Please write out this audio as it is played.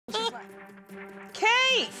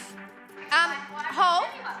Keith! Hall,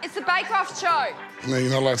 it's the Bake Off show. No,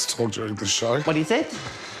 you're not allowed to talk during the show. What is it?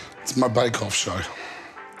 It's my Bake Off show.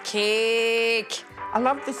 Kick. I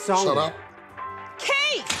love this song. Shut up.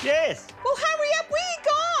 Keith! Yes. Well, hurry up, where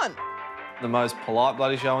you gone? The most polite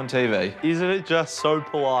bloody show on TV. Isn't it just so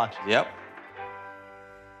polite? Yep.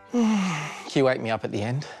 Can you wake me up at the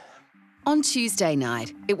end? On Tuesday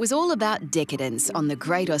night, it was all about decadence on the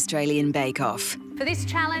Great Australian Bake Off. For this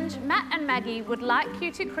challenge, Matt and Maggie would like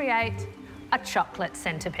you to create a chocolate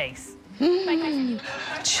centrepiece.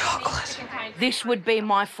 Chocolate. This would be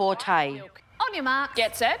my forte. On your mark,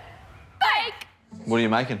 get set, bake! What are you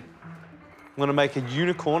making? I'm going to make a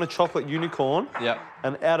unicorn, a chocolate unicorn. Yep.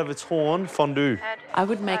 And out of its horn, fondue. I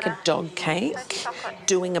would make a dog cake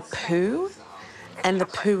doing a poo, and the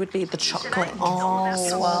poo would be the chocolate.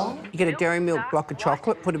 Oh, well. You get a dairy milk block of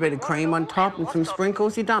chocolate, put a bit of cream on top and some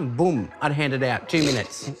sprinkles, you're done. Boom. I'd hand it out. 2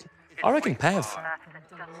 minutes. I reckon Pav.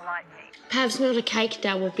 Pav's not a cake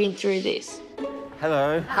dough. We've been through this.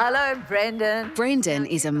 Hello. Hello, Brendan. Brendan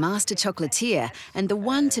is a master chocolatier and the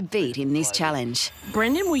one to beat in this challenge.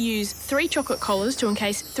 Brendan will use 3 chocolate collars to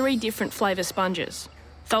encase 3 different flavour sponges.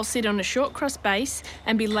 They'll sit on a short crust base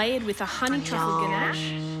and be layered with a honey truffle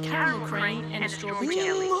ganache, caramel cream and a strawberry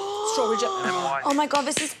jelly. Strawberry jelly. Oh my God,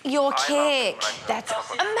 this is your cake. That's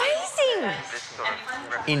amazing.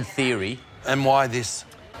 In theory. And why this?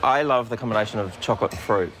 I love the combination of chocolate and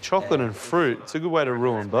fruit. Chocolate and fruit, it's a good way to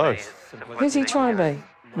ruin both. Who's he trying to be?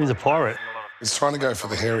 He's a pirate. He's trying to go for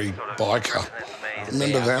the hairy biker.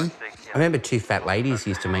 Remember them? I remember 2 fat ladies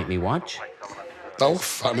used to make me watch. They were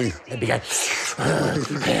funny. They'd be going,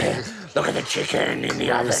 look at the chicken in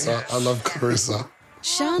the oven. Clarissa. I love Clarissa.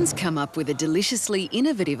 Sian's come up with a deliciously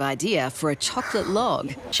innovative idea for a chocolate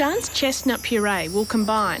log. Sian's chestnut puree will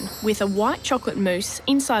combine with a white chocolate mousse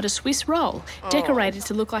inside a Swiss roll, decorated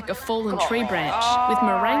to look like a fallen tree branch, with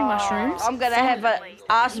meringue mushrooms. I'm going to have an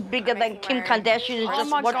ass bigger than Kim Kardashian is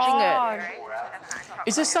just watching it.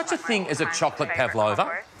 Is there such a thing as a chocolate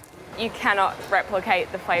pavlova? You cannot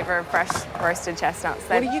replicate the flavour of fresh roasted chestnuts.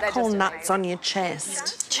 What do you call nuts on your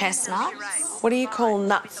chest? Chestnuts. What do you call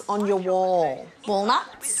nuts on your wall?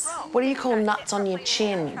 Walnuts. What do you call nuts on your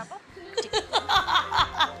chin?